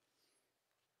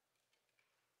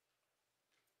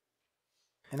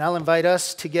And I'll invite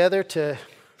us together to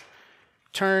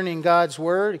turn in God's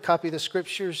Word, a copy of the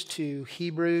Scriptures, to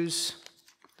Hebrews,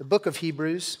 the book of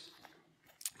Hebrews,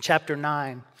 chapter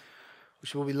 9,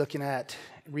 which we'll be looking at,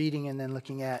 reading and then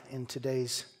looking at in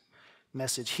today's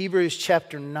message. Hebrews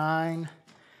chapter 9,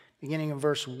 beginning in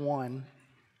verse 1,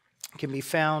 can be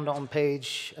found on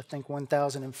page, I think,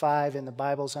 1005 in the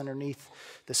Bibles underneath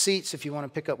the seats. If you want to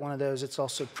pick up one of those, it's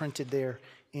also printed there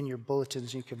in your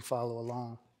bulletins. You can follow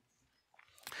along.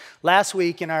 Last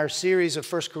week in our series of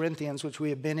 1 Corinthians, which we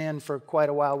have been in for quite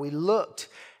a while, we looked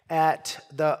at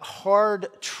the hard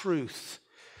truth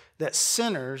that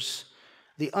sinners,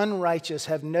 the unrighteous,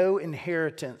 have no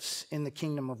inheritance in the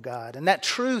kingdom of God. And that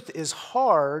truth is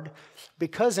hard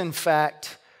because, in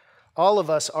fact, all of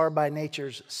us are by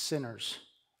nature sinners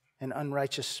and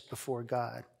unrighteous before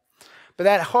God. But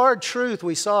that hard truth,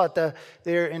 we saw it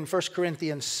there in 1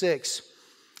 Corinthians 6,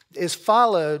 is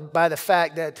followed by the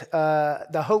fact that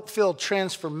the hope-filled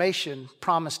transformation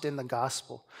promised in the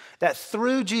gospel. That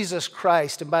through Jesus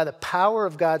Christ and by the power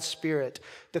of God's Spirit,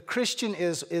 the Christian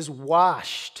is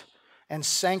washed and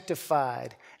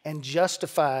sanctified and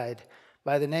justified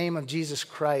by the name of Jesus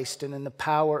Christ and in the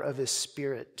power of His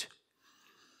Spirit.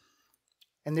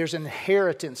 And there's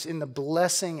inheritance in the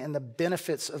blessing and the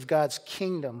benefits of God's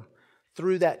kingdom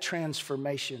through that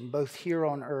transformation, both here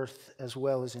on earth as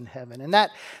well as in heaven. And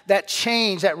that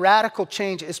change, that radical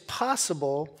change, is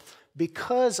possible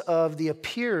because of the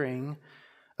appearing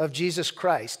of Jesus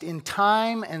Christ in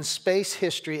time and space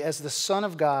history as the Son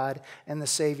of God and the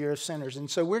Savior of sinners. And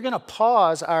so we're going to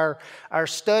pause our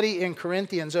study in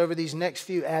Corinthians over these next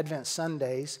few Advent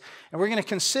Sundays, and we're going to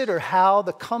consider how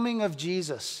the coming of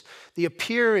Jesus, the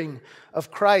appearing of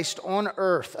Christ on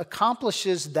earth,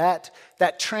 accomplishes that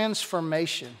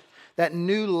transformation, that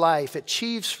new life,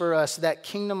 achieves for us that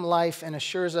kingdom life and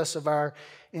assures us of our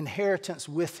inheritance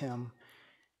with Him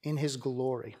in His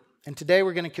glory. And today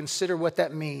we're going to consider what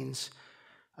that means,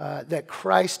 that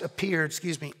Christ appeared,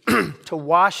 to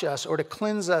wash us or to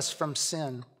cleanse us from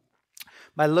sin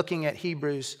by looking at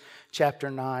Hebrews chapter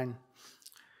 9.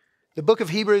 The book of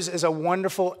Hebrews is a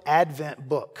wonderful Advent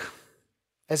book,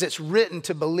 as it's written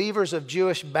to believers of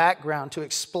Jewish background to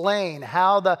explain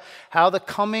how the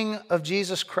coming of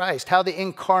Jesus Christ, how the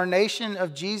incarnation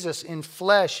of Jesus in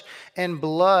flesh and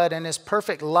blood and His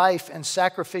perfect life and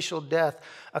sacrificial death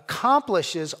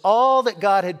accomplishes all that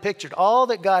God had pictured, all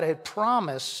that God had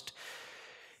promised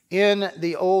in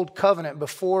the old covenant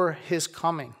before His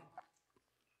coming.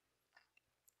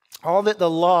 All that the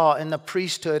law and the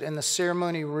priesthood and the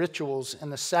ceremony rituals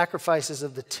and the sacrifices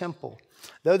of the temple,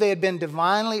 though they had been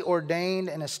divinely ordained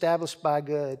and established by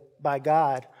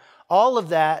God, all of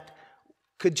that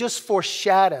could just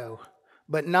foreshadow,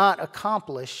 but not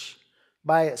accomplish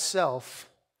by itself,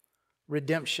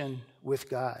 redemption with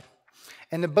God.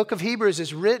 And the book of Hebrews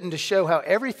is written to show how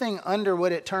everything under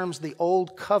what it terms the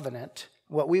Old Covenant,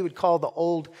 what we would call the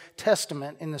Old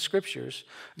Testament in the Scriptures,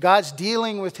 God's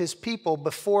dealing with His people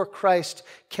before Christ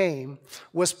came,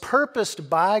 was purposed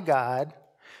by God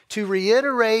to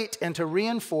reiterate and to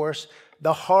reinforce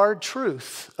the hard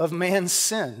truth of man's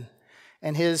sin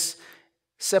and his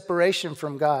separation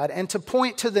from God, and to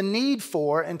point to the need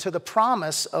for and to the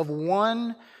promise of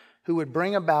one who would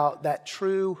bring about that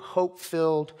true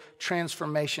hope-filled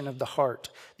transformation of the heart,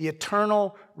 the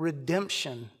eternal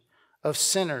redemption of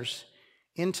sinners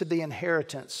into the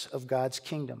inheritance of God's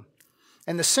kingdom.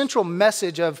 And the central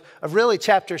message of really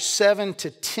chapters 7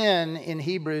 to 10 in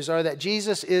Hebrews are that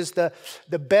Jesus is the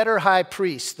better high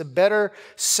priest, the better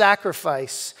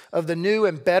sacrifice of the new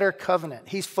and better covenant.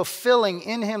 He's fulfilling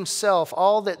in Himself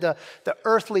all that the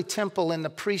earthly temple and the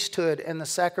priesthood and the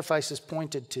sacrifices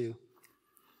pointed to.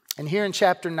 And here in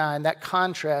chapter 9, that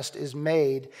contrast is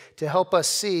made to help us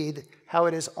see how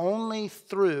it is only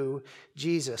through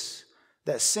Jesus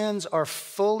that sins are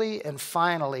fully and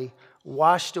finally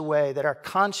washed away, that our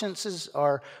consciences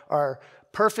are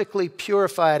perfectly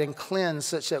purified and cleansed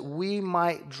such that we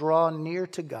might draw near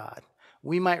to God.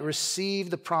 We might receive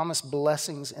the promised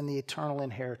blessings and the eternal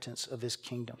inheritance of His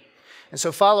kingdom. And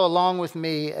so follow along with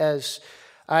me as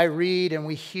I read and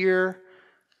we hear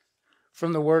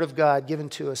from the Word of God given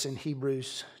to us in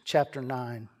Hebrews chapter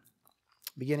 9,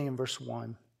 beginning in verse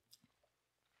 1.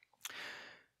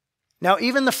 Now,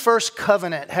 even the first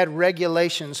covenant had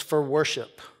regulations for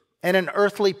worship and an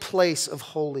earthly place of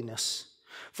holiness.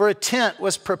 For a tent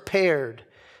was prepared,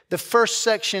 the first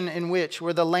section in which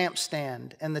were the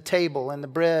lampstand and the table and the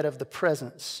bread of the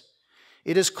presence.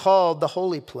 It is called the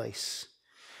holy place.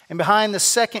 And behind the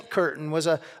second curtain was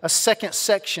a second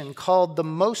section called the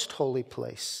most holy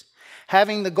place,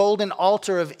 having the golden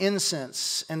altar of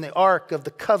incense and the ark of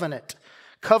the covenant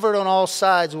covered on all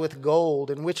sides with gold,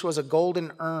 in which was a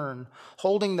golden urn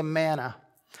holding the manna,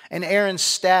 and Aaron's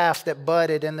staff that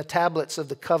budded, and the tablets of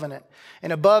the covenant.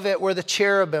 And above it were the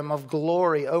cherubim of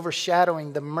glory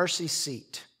overshadowing the mercy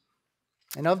seat.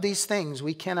 And of these things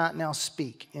we cannot now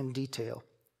speak in detail.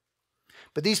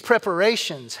 But these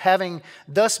preparations, having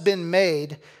thus been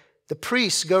made, the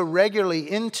priests go regularly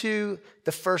into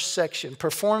the first section,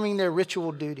 performing their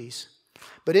ritual duties.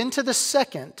 But into the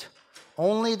second,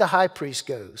 only the high priest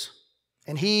goes,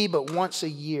 and he but once a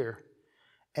year,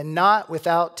 and not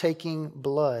without taking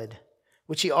blood,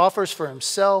 which he offers for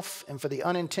himself and for the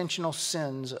unintentional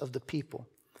sins of the people.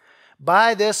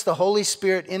 By this, the Holy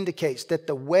Spirit indicates that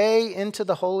the way into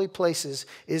the holy places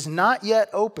is not yet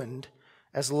opened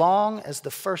as long as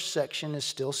the first section is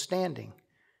still standing,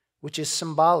 which is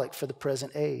symbolic for the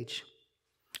present age.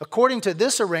 According to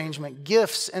this arrangement,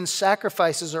 gifts and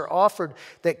sacrifices are offered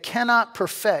that cannot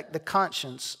perfect the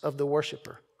conscience of the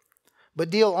worshiper, but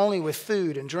deal only with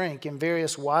food and drink and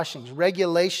various washings,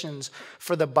 regulations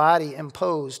for the body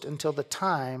imposed until the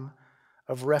time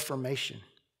of Reformation.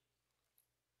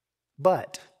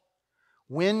 But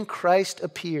when Christ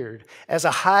appeared as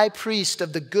a high priest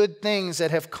of the good things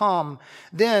that have come,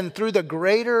 then through the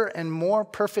greater and more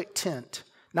perfect tent,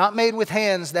 not made with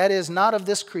hands, that is, not of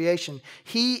this creation,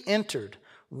 he entered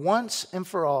once and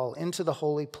for all into the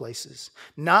holy places,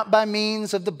 not by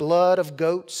means of the blood of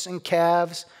goats and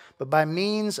calves, but by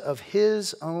means of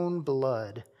his own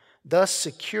blood, thus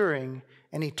securing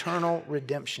an eternal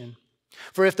redemption.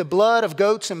 For if the blood of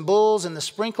goats and bulls and the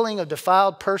sprinkling of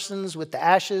defiled persons with the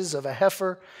ashes of a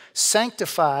heifer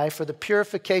sanctify for the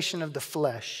purification of the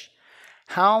flesh,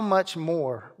 how much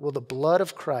more will the blood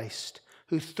of Christ,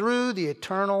 who through the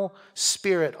eternal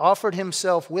Spirit offered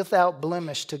himself without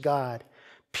blemish to God,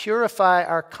 purify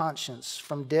our conscience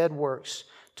from dead works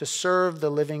to serve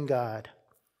the living God.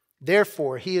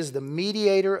 Therefore, he is the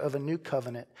mediator of a new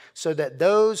covenant, so that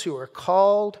those who are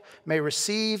called may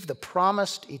receive the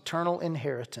promised eternal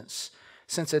inheritance,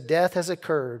 since a death has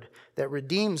occurred that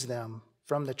redeems them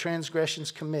from the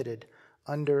transgressions committed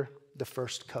under the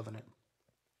first covenant.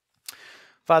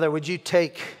 Father, would you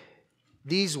take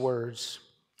these words,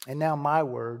 and now my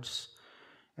words,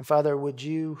 and Father, would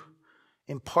you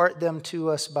impart them to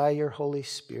us by your Holy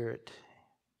Spirit?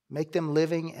 Make them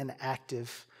living and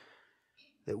active,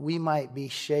 that we might be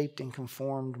shaped and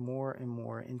conformed more and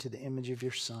more into the image of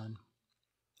your Son,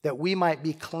 that we might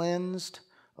be cleansed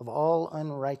of all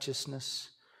unrighteousness,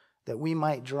 that we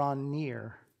might draw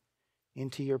near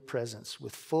into your presence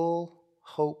with full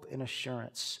hope and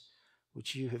assurance,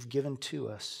 which you have given to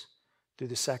us through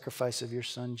the sacrifice of your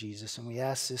Son, Jesus. And we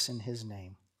ask this in his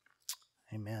name.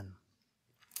 Amen.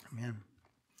 Amen.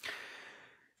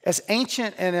 As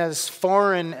ancient and as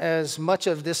foreign as much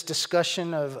of this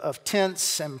discussion of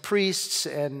tents and priests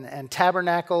and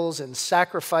tabernacles and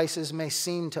sacrifices may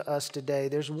seem to us today,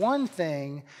 there's one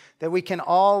thing that we can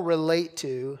all relate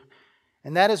to,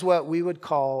 and that is what we would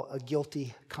call a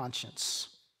guilty conscience.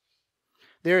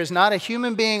 There is not a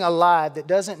human being alive that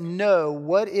doesn't know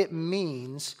what it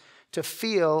means to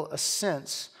feel a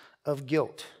sense of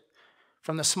guilt.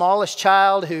 From the smallest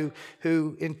child who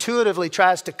intuitively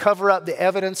tries to cover up the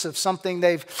evidence of something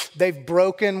they've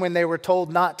broken when they were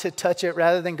told not to touch it,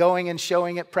 rather than going and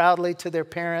showing it proudly to their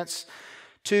parents,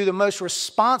 to the most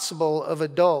responsible of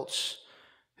adults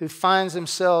who finds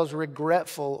themselves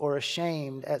regretful or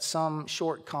ashamed at some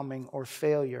shortcoming or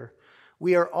failure.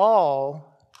 We are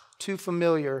all too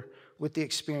familiar with the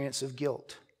experience of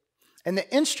guilt. And the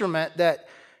instrument that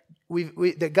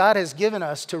that God has given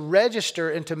us to register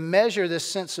and to measure this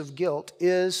sense of guilt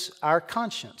is our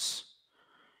conscience.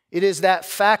 It is that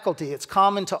faculty, it's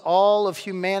common to all of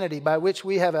humanity, by which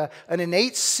we have an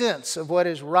innate sense of what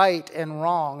is right and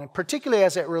wrong, and particularly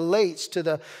as it relates to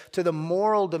the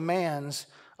moral demands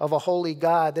of a holy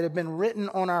God that have been written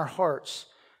on our hearts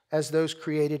as those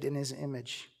created in his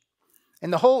image.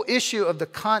 And the whole issue of the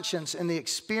conscience and the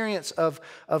experience of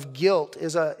guilt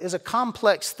is a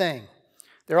complex thing.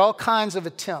 There are all kinds of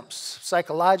attempts,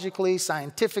 psychologically,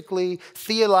 scientifically,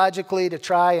 theologically, to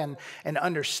try and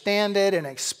understand it and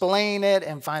explain it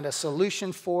and find a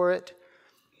solution for it.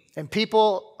 And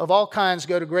people of all kinds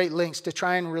go to great lengths to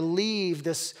try and relieve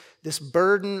this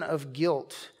burden of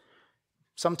guilt,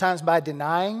 sometimes by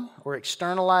denying or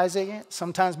externalizing it,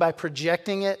 sometimes by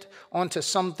projecting it onto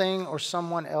something or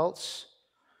someone else.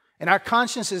 And our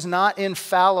conscience is not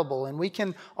infallible, and we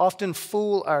can often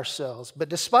fool ourselves. But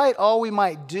despite all we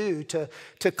might do to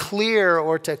clear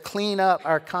or to clean up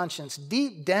our conscience,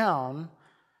 deep down,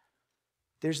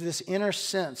 there's this inner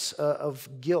sense of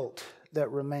guilt that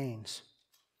remains.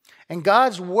 And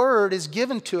God's word is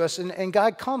given to us, and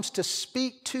God comes to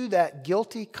speak to that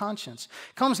guilty conscience.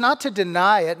 Comes not to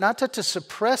deny it, not to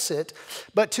suppress it,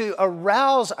 but to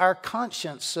arouse our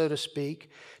conscience, so to speak,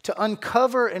 to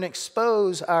uncover and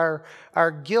expose our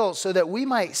guilt so that we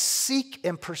might seek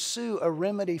and pursue a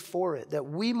remedy for it, that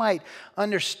we might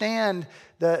understand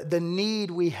the need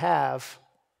we have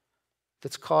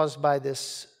that's caused by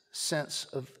this sense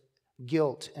of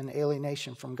guilt and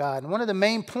alienation from God. And one of the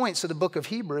main points of the book of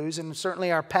Hebrews, and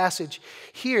certainly our passage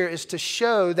here, is to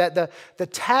show that the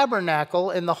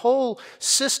tabernacle and the whole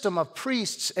system of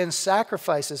priests and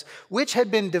sacrifices, which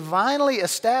had been divinely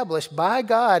established by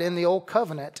God in the Old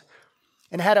Covenant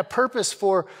and had a purpose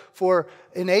for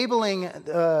enabling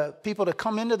people to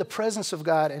come into the presence of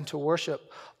God and to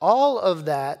worship, all of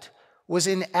that was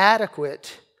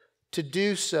inadequate to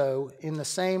do so in the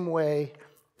same way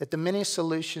that the many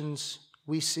solutions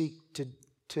we seek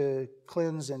to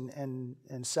cleanse and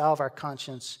salve our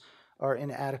conscience are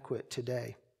inadequate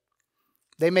today.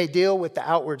 They may deal with the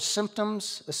outward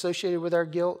symptoms associated with our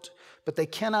guilt, but they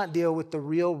cannot deal with the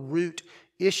real root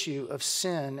issue of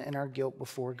sin and our guilt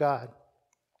before God.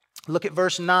 Look at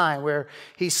verse 9 where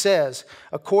he says,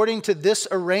 according to this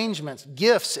arrangement,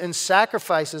 gifts and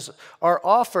sacrifices are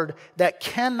offered that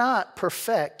cannot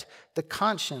perfect the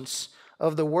conscience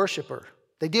of the worshiper.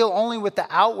 They deal only with the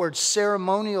outward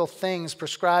ceremonial things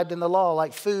prescribed in the law,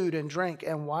 like food and drink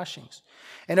and washings.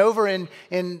 And over in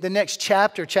the next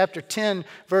chapter, chapter 10,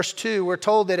 verse 2, we're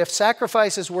told that if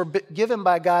sacrifices were given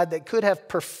by God that could have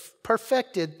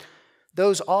perfected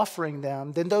those offering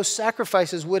them, then those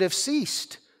sacrifices would have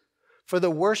ceased. For the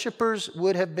worshipers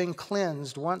would have been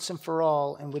cleansed once and for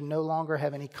all and would no longer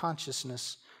have any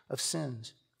consciousness of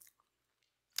sins.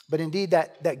 But indeed,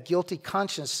 that guilty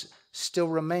conscience still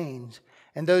remains.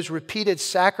 And those repeated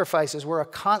sacrifices were a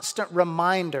constant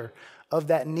reminder of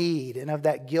that need and of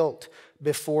that guilt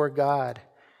before God,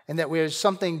 and that there's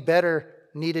something better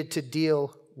needed to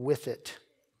deal with it.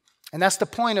 And that's the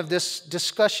point of this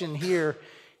discussion here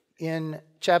in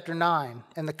chapter 9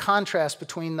 and the contrast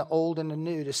between the old and the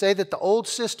new. To say that the old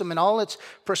system in all its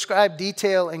prescribed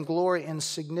detail and glory and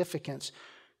significance,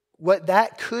 what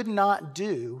that could not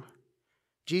do,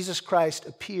 Jesus Christ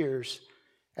appears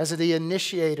as the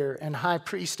initiator and high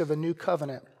priest of a new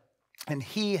covenant. And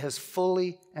he has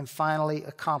fully and finally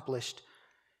accomplished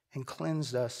and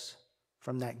cleansed us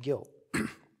from that guilt.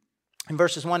 In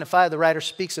verses 1 to 5, the writer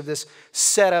speaks of this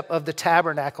setup of the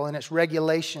tabernacle and its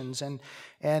regulations.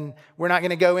 And we're not going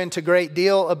to go into a great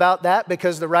deal about that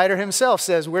because the writer himself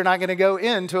says we're not going to go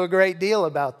into a great deal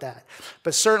about that.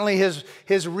 But certainly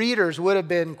his readers would have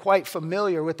been quite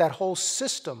familiar with that whole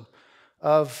system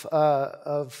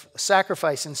of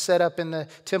sacrifice and set up in the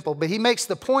temple. But he makes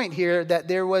the point here that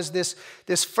there was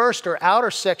this first or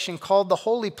outer section called the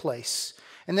holy place,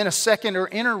 and then a second or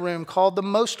inner room called the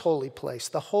most holy place,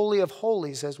 the Holy of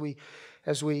Holies as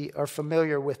we are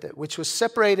familiar with it, which was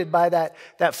separated by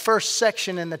that first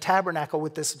section in the tabernacle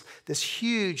with this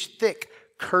huge, thick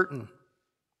curtain.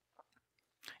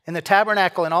 And the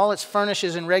tabernacle and all its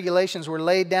furnishes and regulations were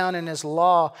laid down in his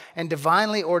law and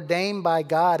divinely ordained by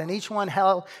God. And each one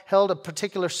held a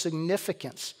particular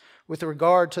significance with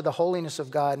regard to the holiness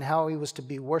of God and how he was to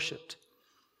be worshiped.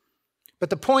 But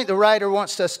the point the writer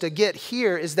wants us to get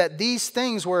here is that these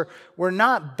things were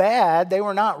not bad. They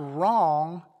were not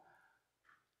wrong.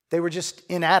 They were just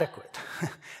inadequate.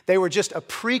 They were just a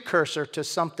precursor to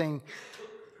something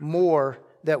more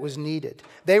that was needed.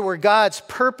 They were God's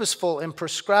purposeful and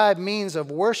prescribed means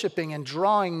of worshiping and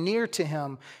drawing near to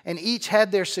him, and each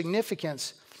had their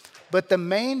significance. But the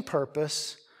main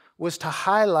purpose was to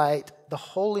highlight the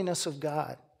holiness of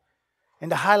God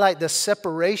and to highlight the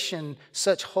separation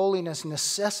such holiness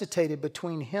necessitated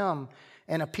between him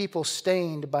and a people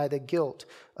stained by the guilt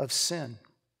of sin.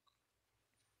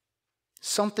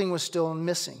 Something was still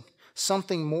missing.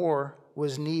 Something more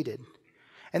was needed.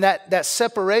 And that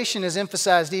separation is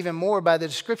emphasized even more by the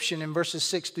description in verses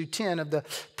 6 through 10 of the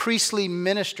priestly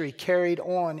ministry carried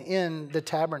on in the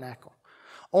tabernacle.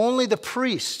 Only the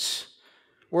priests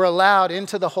were allowed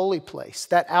into the holy place,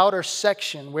 that outer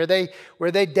section where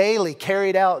they daily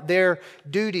carried out their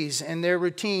duties and their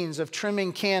routines of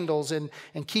trimming candles and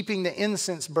keeping the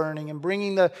incense burning and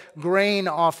bringing the grain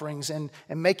offerings and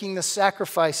making the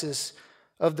sacrifices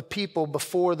of the people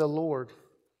before the Lord.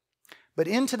 But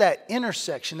into that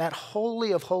intersection, that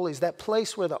holy of holies, that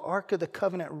place where the Ark of the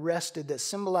Covenant rested that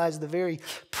symbolized the very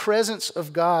presence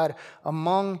of God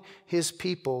among his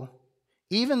people,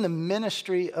 even the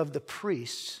ministry of the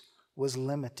priests was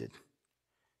limited.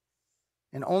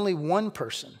 And only one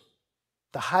person,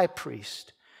 the high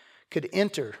priest, could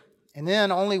enter, and then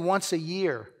only once a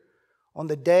year, on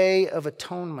the Day of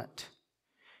Atonement.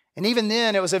 And even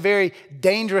then, it was a very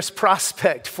dangerous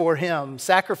prospect for him.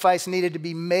 Sacrifice needed to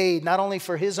be made, not only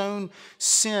for his own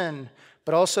sin,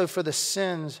 but also for the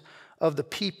sins of the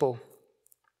people.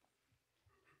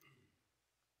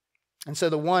 And so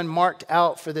the one marked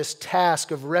out for this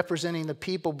task of representing the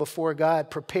people before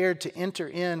God, prepared to enter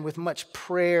in with much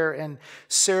prayer and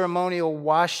ceremonial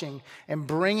washing and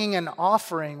bringing an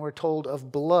offering, we're told,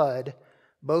 of blood,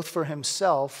 both for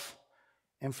himself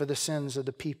and for the sins of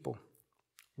the people.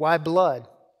 Why blood?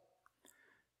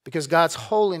 Because God's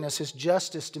holiness, his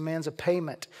justice, demands a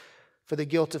payment for the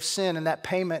guilt of sin, and that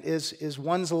payment is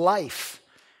one's life.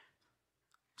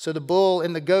 So the bull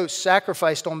and the goat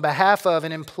sacrificed on behalf of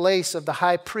and in place of the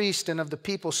high priest and of the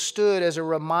people stood as a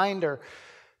reminder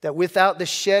that without the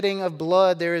shedding of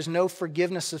blood, there is no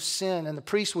forgiveness of sin. And the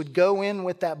priest would go in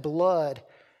with that blood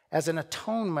as an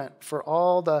atonement for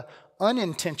all the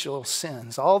unintentional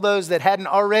sins, all those that hadn't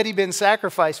already been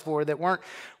sacrificed for, that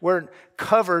weren't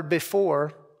covered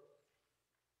before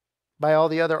by all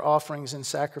the other offerings and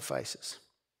sacrifices.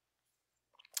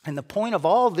 And the point of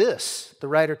all this, the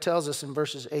writer tells us in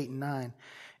verses 8 and 9,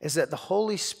 is that the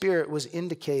Holy Spirit was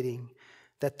indicating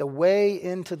that the way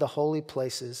into the holy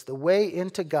places, the way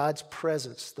into God's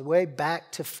presence, the way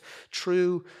back to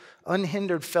true,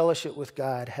 unhindered fellowship with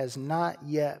God has not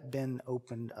yet been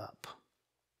opened up.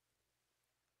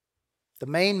 The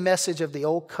main message of the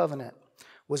Old Covenant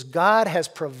was God has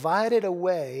provided a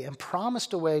way and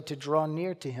promised a way to draw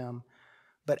near to him,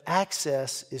 but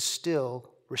access is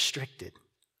still restricted.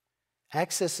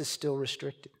 Access is still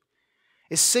restricted.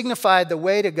 It signified the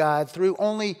way to God through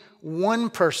only one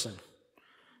person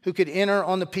who could enter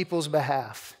on the people's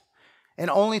behalf, and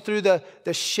only through the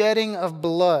shedding of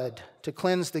blood to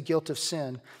cleanse the guilt of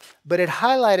sin. But it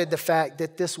highlighted the fact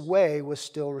that this way was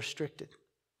still restricted.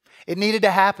 It needed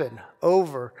to happen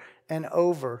over and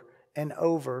over and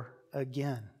over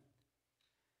again.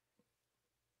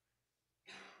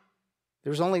 There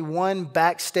was only one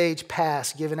backstage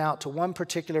pass given out to one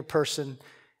particular person,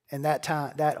 and that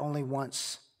only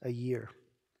once a year.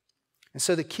 And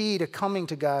so the key to coming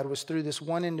to God was through this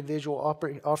one individual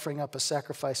offering up a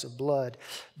sacrifice of blood,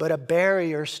 but a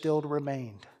barrier still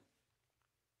remained.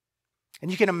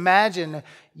 And you can imagine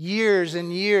years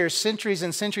and years, centuries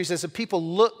and centuries, as the people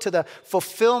looked to the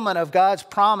fulfillment of God's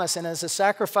promise, and as the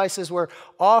sacrifices were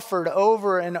offered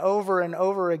over and over and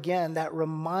over again, that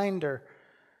reminder,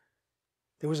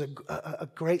 there was a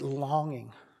great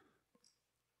longing.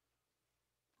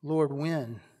 Lord,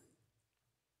 when?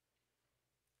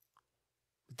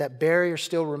 That barrier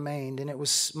still remained, and it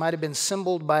might have been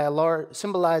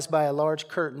symbolized by a large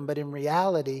curtain, but in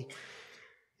reality,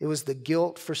 it was the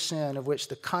guilt for sin of which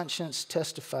the conscience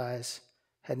testifies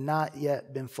had not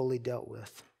yet been fully dealt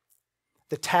with.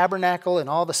 The tabernacle and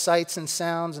all the sights and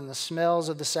sounds and the smells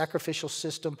of the sacrificial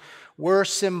system were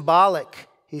symbolic,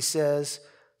 he says,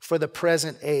 for the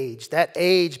present age, that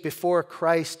age before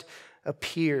Christ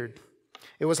appeared.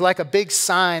 It was like a big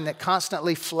sign that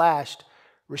constantly flashed,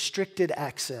 restricted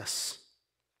access.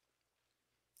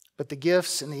 But the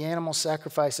gifts and the animal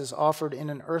sacrifices offered in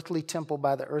an earthly temple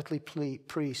by the earthly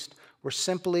priest were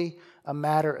simply a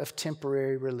matter of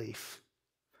temporary relief.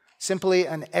 Simply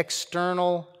an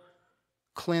external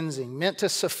cleansing, meant to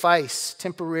suffice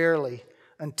temporarily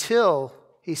until,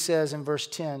 he says in verse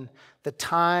 10, the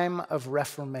time of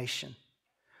reformation.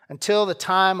 Until the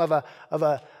time of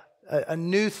a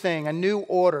new thing, a new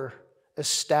order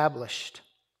established.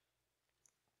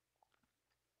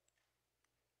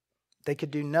 They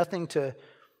could do nothing to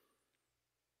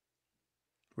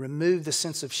remove the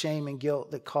sense of shame and guilt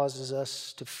that causes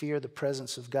us to fear the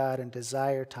presence of God and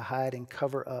desire to hide and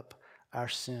cover up our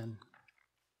sin.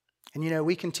 And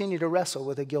we continue to wrestle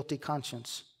with a guilty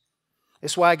conscience.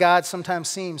 It's why God sometimes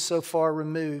seems so far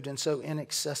removed and so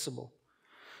inaccessible.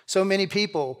 So many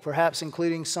people, perhaps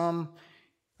including some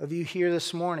of you here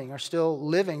this morning, are still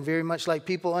living very much like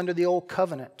people under the old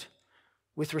covenant,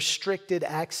 with restricted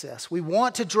access. We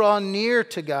want to draw near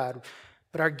to God,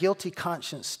 but our guilty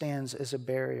conscience stands as a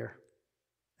barrier.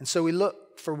 And so we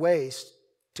look for ways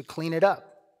to clean it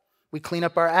up. We clean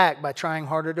up our act by trying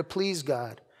harder to please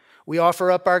God. We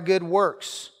offer up our good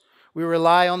works. We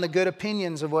rely on the good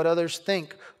opinions of what others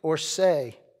think or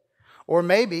say. Or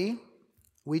maybe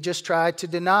we just try to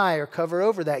deny or cover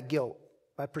over that guilt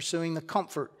by pursuing the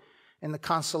comfort and the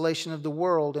consolation of the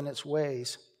world and its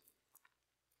ways.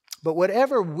 But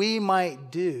whatever we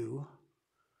might do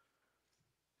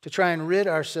to try and rid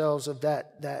ourselves of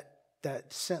that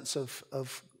sense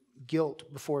of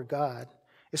guilt before God,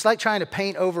 it's like trying to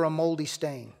paint over a moldy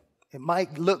stain. It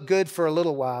might look good for a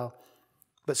little while,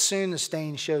 but soon the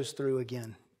stain shows through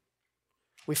again.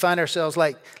 We find ourselves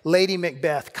like Lady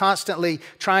Macbeth, constantly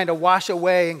trying to wash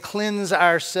away and cleanse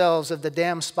ourselves of the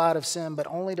damn spot of sin, but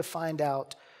only to find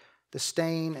out the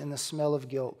stain and the smell of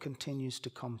guilt continues to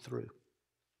come through.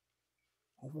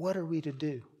 What are we to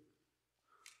do?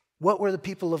 What were the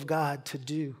people of God to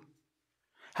do?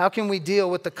 How can we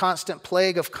deal with the constant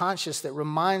plague of conscience that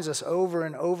reminds us over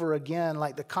and over again,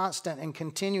 like the constant and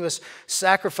continuous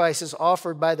sacrifices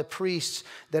offered by the priests,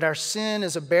 that our sin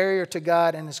is a barrier to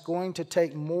God and is going to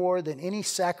take more than any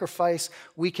sacrifice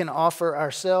we can offer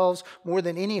ourselves, more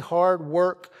than any hard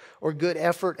work or good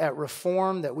effort at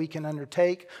reform that we can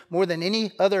undertake, more than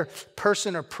any other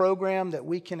person or program that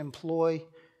we can employ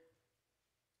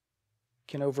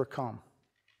can overcome.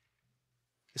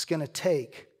 It's going to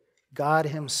take God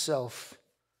Himself,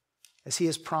 as He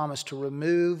has promised, to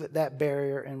remove that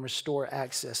barrier and restore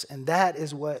access. And that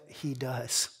is what He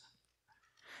does.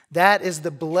 That is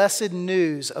the blessed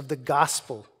news of the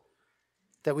gospel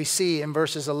that we see in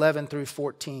verses 11 through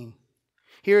 14.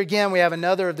 Here again, we have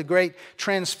another of the great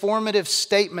transformative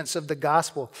statements of the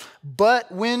gospel.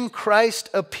 But when Christ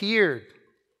appeared,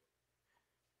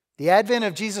 the advent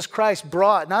of Jesus Christ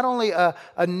brought not only a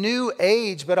new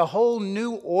age, but a whole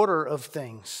new order of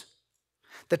things.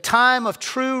 The time of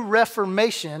true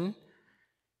reformation,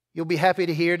 you'll be happy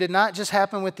to hear, did not just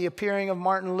happen with the appearing of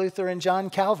Martin Luther and John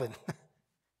Calvin.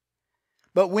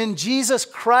 But when Jesus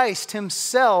Christ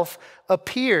Himself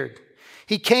appeared,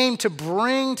 He came to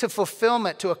bring to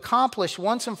fulfillment, to accomplish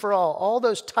once and for all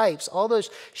those types, all those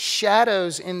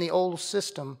shadows in the old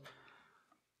system,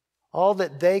 all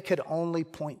that they could only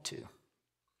point to,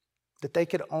 that they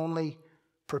could only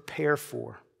prepare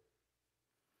for.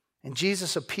 And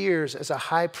Jesus appears as a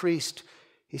high priest,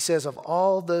 he says, of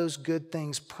all those good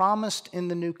things promised in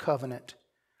the new covenant,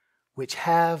 which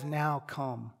have now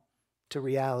come to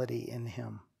reality in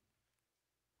Him.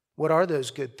 What are those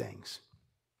good things?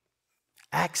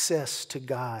 Access to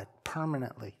God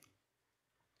permanently.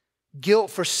 Guilt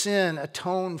for sin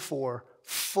atoned for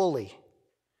fully.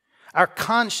 Our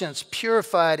conscience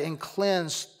purified and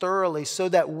cleansed thoroughly so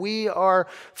that we are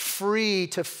free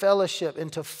to fellowship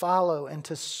and to follow and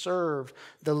to serve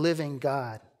the living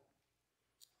God.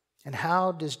 And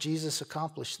how does Jesus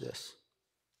accomplish this?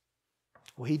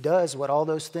 Well, He does what all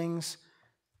those things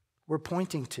we're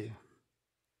pointing to.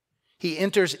 He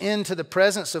enters into the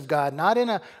presence of God, not in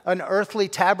an earthly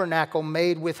tabernacle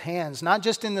made with hands, not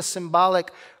just in the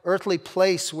symbolic earthly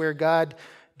place where God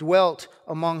dwelt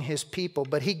among His people,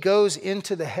 but He goes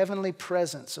into the heavenly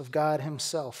presence of God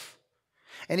Himself.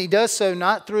 And He does so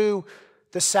not through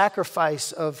the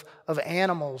sacrifice of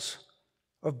animals,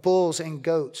 of bulls and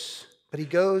goats, but He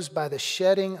goes by the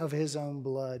shedding of His own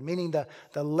blood, meaning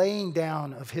the laying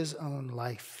down of His own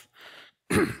life.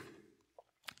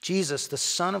 Jesus, the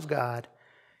Son of God,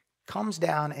 comes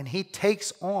down and He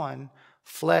takes on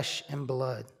flesh and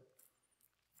blood.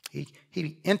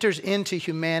 He enters into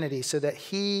humanity so that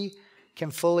He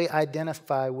can fully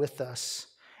identify with us.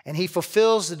 And He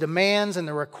fulfills the demands and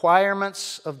the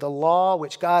requirements of the law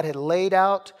which God had laid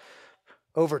out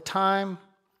over time.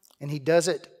 And He does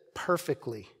it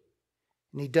perfectly.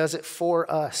 And He does it for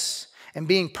us. And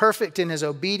being perfect in His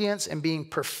obedience and being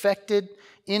perfected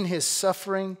in His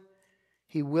suffering,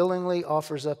 He willingly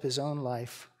offers up His own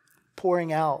life,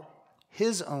 pouring out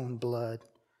His own blood,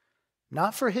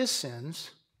 not for His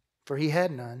sins, for He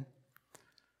had none,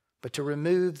 but to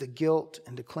remove the guilt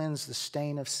and to cleanse the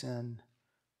stain of sin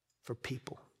for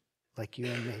people like you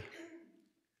and me.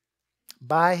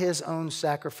 By His own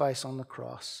sacrifice on the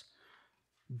cross,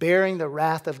 bearing the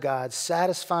wrath of God,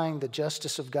 satisfying the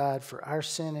justice of God for our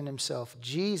sin in Himself,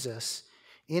 Jesus,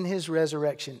 in His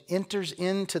resurrection, enters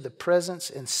into the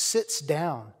presence and sits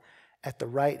down at the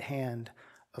right hand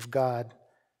of God,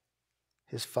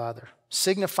 His Father,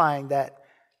 signifying that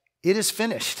it is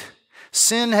finished.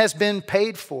 Sin has been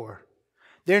paid for.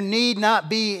 There need not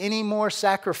be any more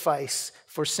sacrifice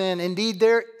for sin. Indeed,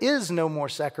 there is no more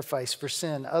sacrifice for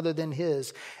sin other than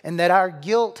His, and that our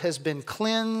guilt has been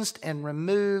cleansed and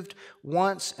removed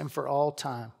once and for all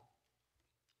time.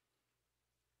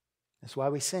 That's why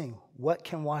we sing, "What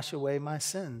can wash away my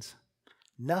sins?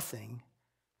 Nothing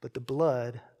but the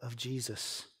blood of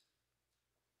Jesus."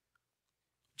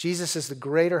 Jesus, as the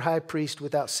greater high priest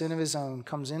without sin of His own,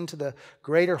 comes into the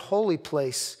greater holy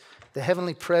place, the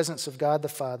heavenly presence of God the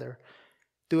Father,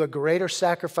 through a greater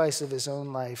sacrifice of His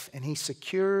own life. And He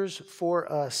secures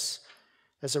for us,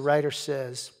 as the writer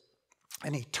says,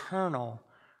 an eternal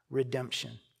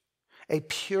redemption, a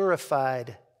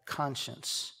purified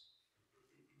conscience,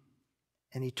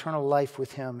 an eternal life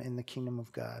with Him in the kingdom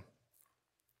of God.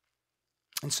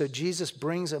 And so Jesus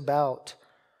brings about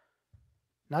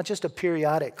Not just a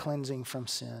periodic cleansing from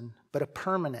sin, but a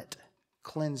permanent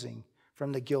cleansing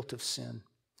from the guilt of sin.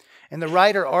 And the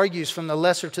writer argues from the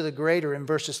lesser to the greater in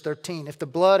verses 13. If the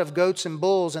blood of goats and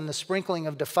bulls and the sprinkling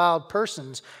of defiled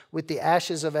persons with the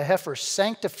ashes of a heifer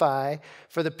sanctify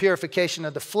for the purification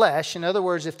of the flesh, in other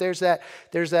words, if there's that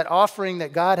offering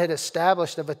that God had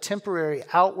established of a temporary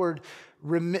outward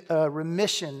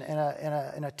remission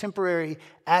and a temporary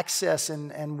access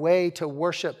and way to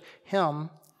worship Him,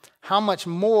 how much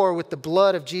more with the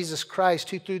blood of Jesus Christ,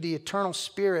 who through the eternal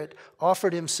Spirit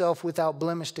offered Himself without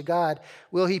blemish to God,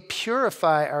 will He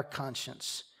purify our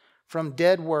conscience from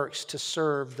dead works to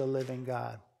serve the living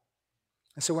God.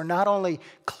 And so we're not only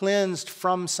cleansed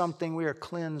from something, we are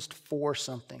cleansed for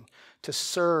something, to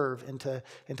serve and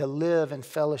to live in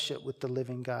fellowship with the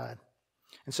living God.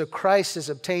 And so Christ has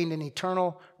obtained an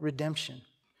eternal redemption.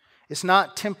 It's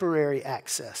not temporary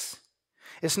access.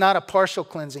 It's not a partial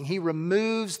cleansing. He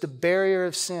removes the barrier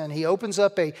of sin. He opens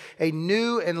up a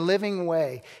new and living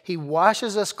way. He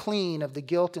washes us clean of the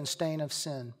guilt and stain of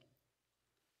sin.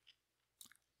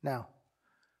 Now,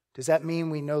 does that mean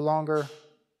we no longer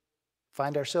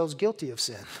find ourselves guilty of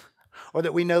sin? Or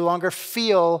that we no longer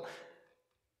feel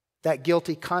that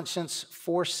guilty conscience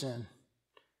for sin?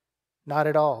 Not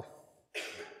at all.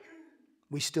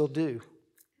 We still do.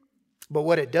 But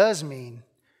what it does mean,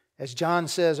 as John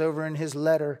says over in his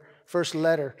first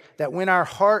letter, that when our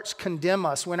hearts condemn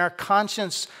us, when our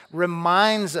conscience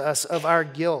reminds us of our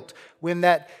guilt, when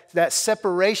that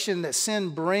separation that sin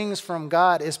brings from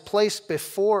God is placed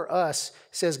before us,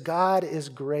 says God is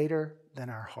greater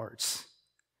than our hearts.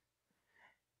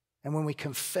 And when we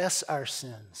confess our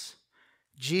sins,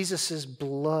 Jesus'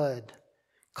 blood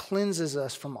cleanses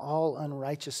us from all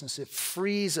unrighteousness. It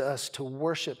frees us to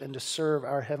worship and to serve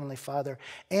our Heavenly Father.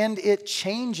 And it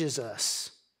changes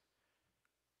us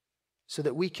so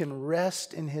that we can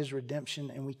rest in His redemption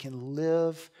and we can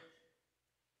live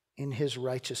in His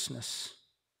righteousness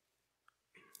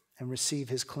and receive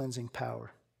His cleansing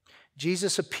power.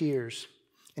 Jesus appears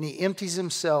and He empties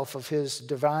Himself of His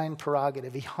divine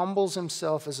prerogative. He humbles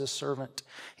Himself as a servant.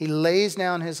 He lays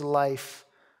down His life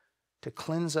to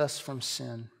cleanse us from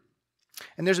sin.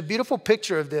 And there's a beautiful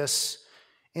picture of this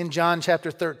in John chapter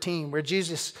 13, where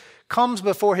Jesus comes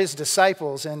before His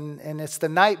disciples, and it's the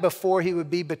night before He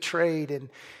would be betrayed,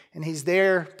 and He's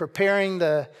there preparing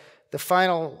the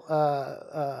final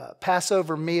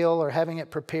Passover meal, or having it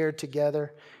prepared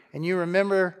together. And you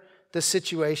remember the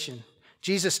situation.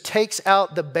 Jesus takes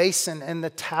out the basin and the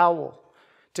towel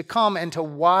to come and to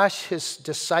wash His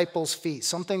disciples' feet,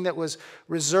 something that was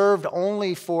reserved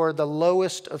only for the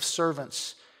lowest of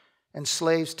servants and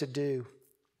slaves to do.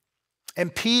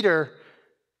 And Peter,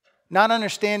 not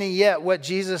understanding yet what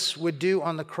Jesus would do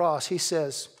on the cross, he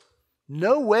says,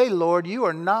 "No way, Lord, you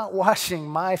are not washing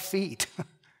my feet."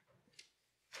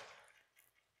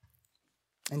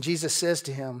 And Jesus says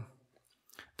to him,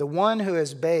 "The one who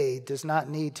has bathed does not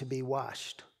need to be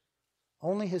washed,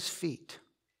 only his feet.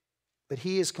 But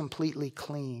he is completely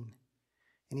clean."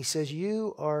 And He says,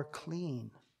 "You are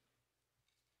clean."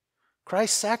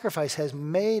 Christ's sacrifice has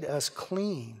made us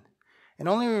clean. And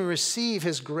only when we receive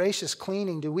His gracious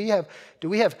cleaning do we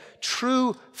have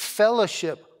true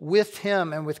fellowship with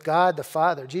Him and with God the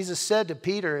Father. Jesus said to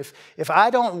Peter, if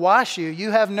I don't wash you,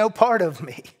 you have no part of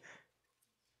me.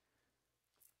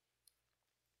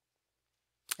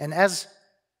 And as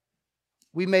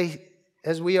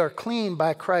we are clean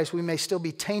by Christ, we may still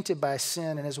be tainted by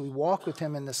sin, and as we walk with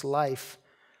Him in this life,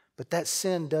 but that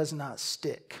sin does not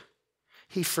stick.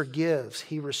 He forgives,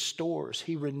 He restores,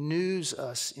 He renews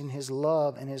us in His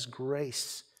love and His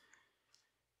grace.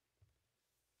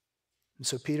 And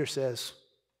so Peter says,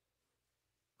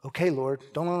 "Okay, Lord,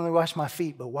 don't only wash my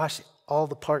feet, but wash all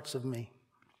the parts of me."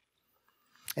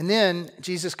 And then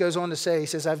Jesus goes on to say, He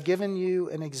says, "I've given you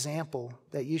an example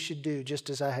that you should do just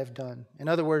as I have done." In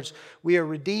other words, we are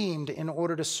redeemed in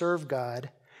order to serve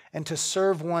God and to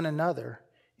serve one another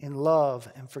in love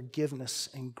and forgiveness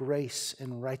and grace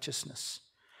and righteousness.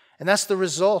 And that's the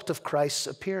result of Christ's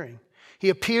appearing. He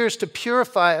appears to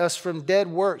purify us from dead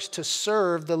works, to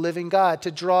serve the living God,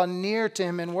 to draw near to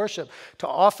Him in worship, to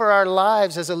offer our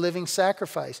lives as a living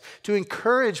sacrifice, to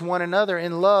encourage one another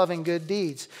in love and good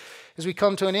deeds. As we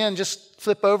come to an end, just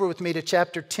flip over with me to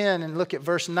chapter 10 and look at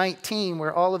verse 19,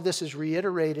 where all of this is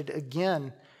reiterated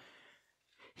again.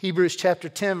 Hebrews chapter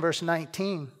 10, verse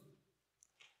 19.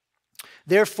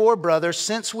 "Therefore, brothers,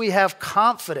 since we have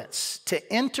confidence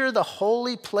to enter the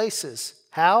holy places,"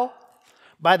 how?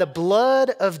 "By the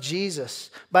blood of Jesus,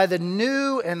 by the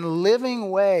new and living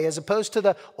way, as opposed to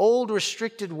the old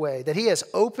restricted way that He has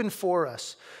opened for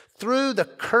us, through the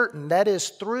curtain, that is,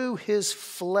 through His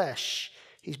flesh,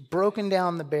 He's broken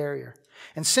down the barrier.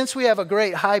 And since we have a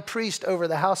great high priest over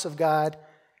the house of God,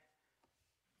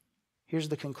 here's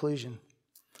the conclusion.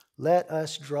 Let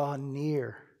us draw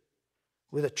near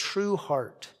with a true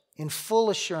heart in full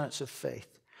assurance of faith,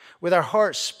 with our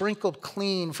hearts sprinkled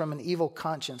clean from an evil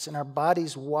conscience and our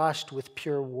bodies washed with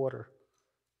pure water.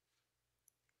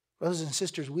 Brothers and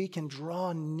sisters, we can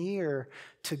draw near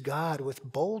to God with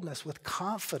boldness, with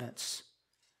confidence,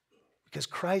 because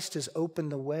Christ has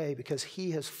opened the way, because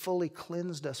He has fully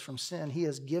cleansed us from sin. He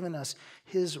has given us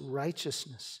His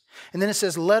righteousness. And then it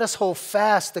says, let us hold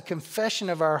fast the confession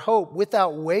of our hope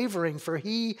without wavering, for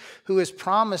He who has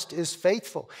promised is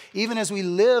faithful. Even as we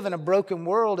live in a broken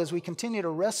world, as we continue to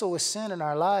wrestle with sin in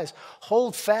our lives,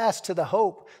 hold fast to the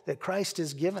hope that Christ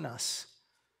has given us.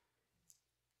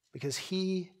 Because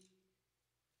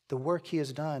the work He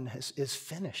has done is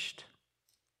finished.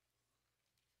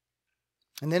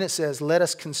 And then it says, let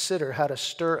us consider how to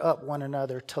stir up one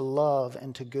another to love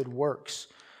and to good works,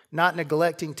 not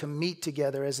neglecting to meet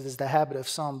together as is the habit of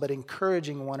some, but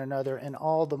encouraging one another, and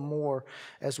all the more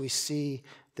as we see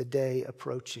the day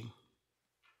approaching.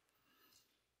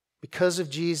 Because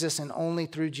of Jesus and only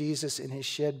through Jesus and His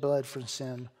shed blood for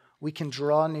sin, we can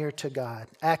draw near to God.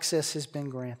 Access has been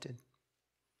granted.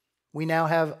 We now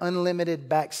have unlimited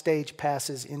backstage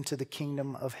passes into the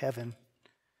kingdom of heaven,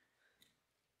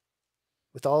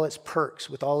 with all its perks,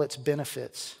 with all its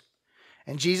benefits.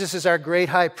 And Jesus is our great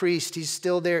high priest. He's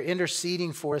still there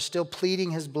interceding for us, still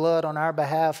pleading His blood on our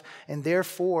behalf. And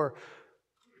therefore,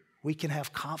 we can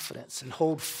have confidence and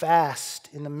hold fast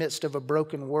in the midst of a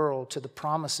broken world to the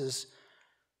promises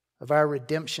of our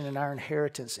redemption and our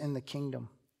inheritance in the kingdom.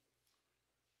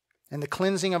 And the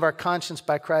cleansing of our conscience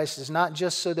by Christ is not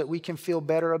just so that we can feel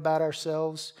better about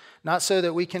ourselves, not so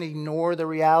that we can ignore the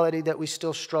reality that we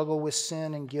still struggle with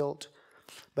sin and guilt,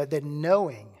 but that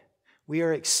knowing we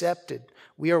are accepted,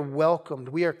 we are welcomed,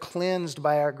 we are cleansed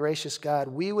by our gracious God,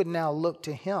 we would now look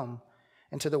to Him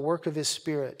and to the work of His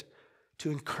Spirit to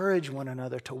encourage one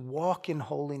another, to walk in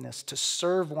holiness, to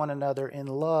serve one another in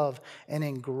love and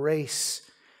in grace,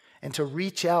 and to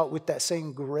reach out with that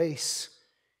same grace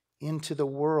into the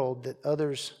world that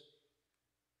others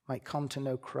might come to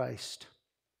know Christ.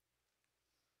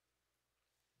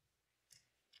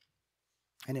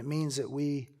 And it means that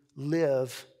we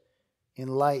live in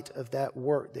light of that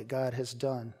work that God has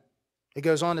done. It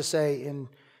goes on to say in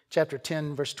chapter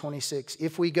 10, verse 26,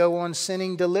 if we go on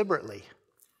sinning deliberately,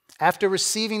 after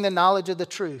receiving the knowledge of the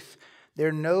truth,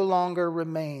 there no longer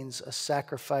remains a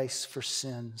sacrifice for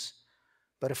sins,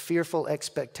 but a fearful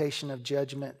expectation of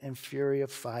judgment and fury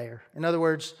of fire. In other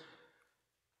words,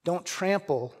 don't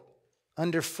trample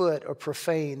underfoot or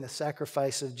profane the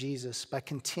sacrifice of Jesus by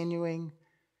continuing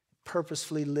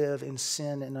purposefully live in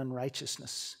sin and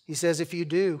unrighteousness. He says if you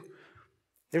do,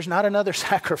 there's not another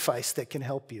sacrifice that can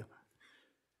help you.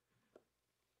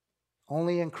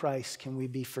 Only in Christ can we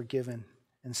be forgiven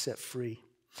and set free.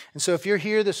 And so if you're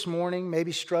here this morning,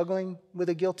 maybe struggling with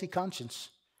a guilty conscience,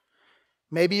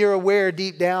 maybe you're aware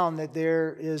deep down that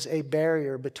there is a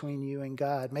barrier between you and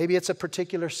God. Maybe it's a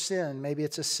particular sin. Maybe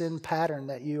it's a sin pattern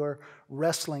that you are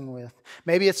wrestling with.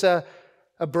 Maybe it's a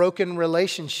broken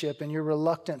relationship and you're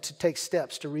reluctant to take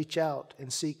steps to reach out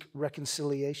and seek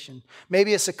reconciliation.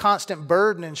 Maybe it's a constant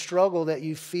burden and struggle that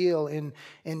you feel in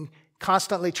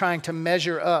constantly trying to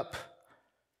measure up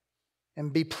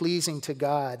and be pleasing to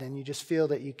God, and you just feel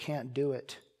that you can't do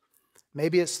it.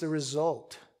 Maybe it's the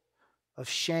result of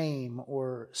shame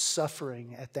or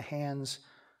suffering at the hands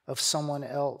of someone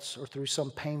else or through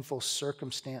some painful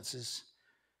circumstances.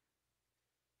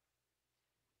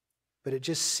 But it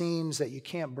just seems that you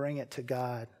can't bring it to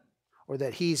God, or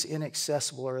that He's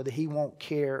inaccessible, or that He won't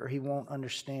care, or He won't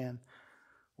understand.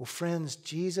 Well, friends,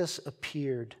 Jesus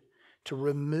appeared to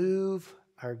remove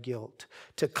our guilt,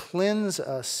 to cleanse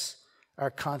us,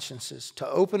 our consciences, to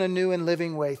open a new and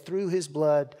living way through His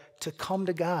blood to come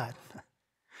to God,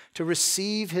 to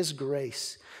receive His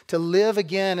grace, to live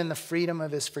again in the freedom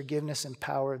of His forgiveness and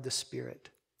power of the Spirit.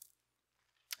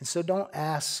 And so don't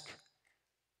ask,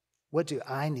 what do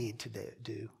I need to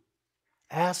do?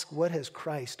 Ask, what has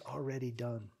Christ already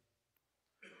done?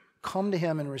 Come to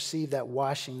Him and receive that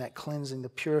washing, that cleansing, the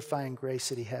purifying grace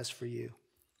that He has for you.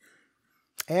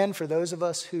 And for those of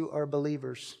us who are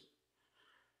believers,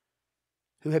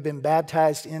 who have been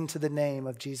baptized into the name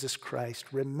of Jesus Christ,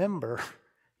 remember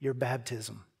your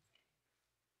baptism.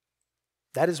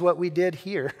 That is what we did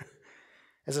here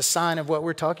as a sign of what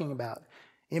we're talking about.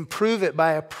 Improve it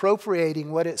by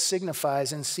appropriating what it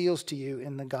signifies and seals to you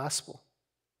in the gospel.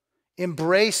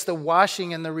 Embrace the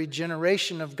washing and the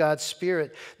regeneration of God's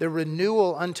Spirit, the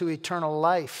renewal unto eternal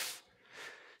life.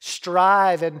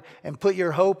 Strive and put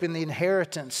your hope in the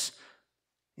inheritance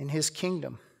in His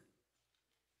kingdom.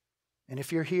 And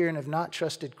if you're here and have not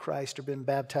trusted Christ or been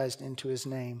baptized into His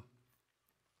name,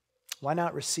 why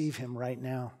not receive Him right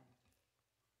now?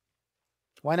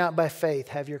 Why not by faith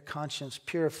have your conscience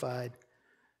purified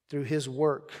through His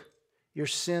work, your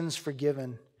sins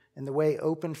forgiven, and the way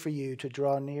open for you to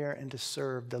draw near and to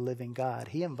serve the living God?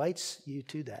 He invites you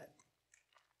to that.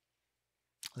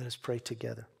 Let us pray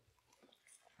together.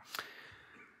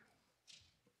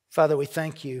 Father, we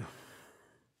thank you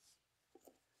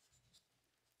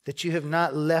that you have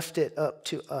not left it up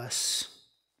to us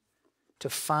to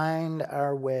find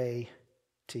our way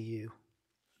to you.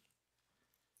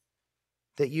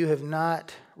 That you have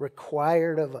not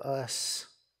required of us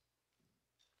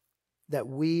that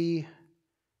we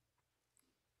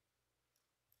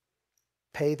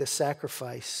pay the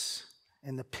sacrifice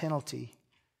and the penalty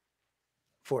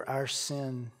for our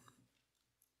sin.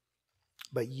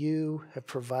 But you have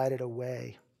provided a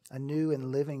way, a new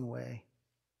and living way.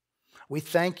 We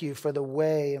thank you for the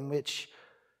way in which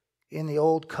in the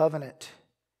old covenant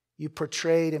you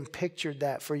portrayed and pictured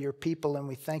that for your people. And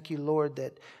we thank you, Lord,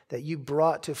 that you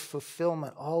brought to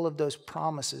fulfillment all of those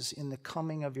promises in the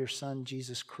coming of your Son,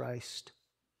 Jesus Christ.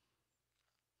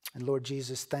 And Lord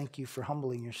Jesus, thank you for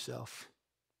humbling yourself.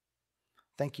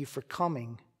 Thank you for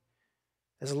coming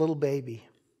as a little baby,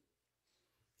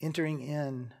 entering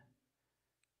in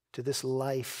to this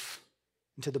life,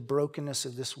 into the brokenness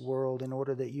of this world in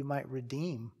order that you might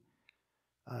redeem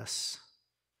us.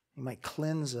 You might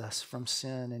cleanse us from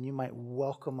sin, and you might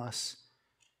welcome us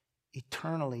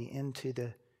eternally into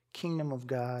the kingdom of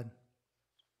God.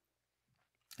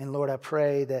 And Lord, I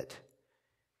pray that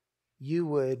you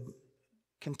would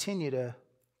continue to,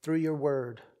 through your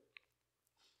word,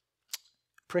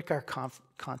 prick our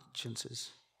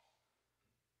consciences,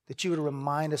 that you would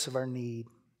remind us of our need,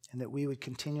 and that we would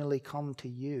continually come to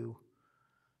you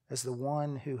as the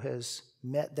one who has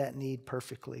met that need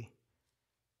perfectly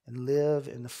and live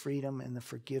in the freedom and the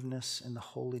forgiveness and the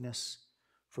holiness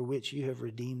for which you have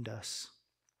redeemed us.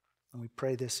 And we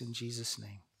pray this in Jesus'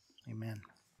 name. Amen.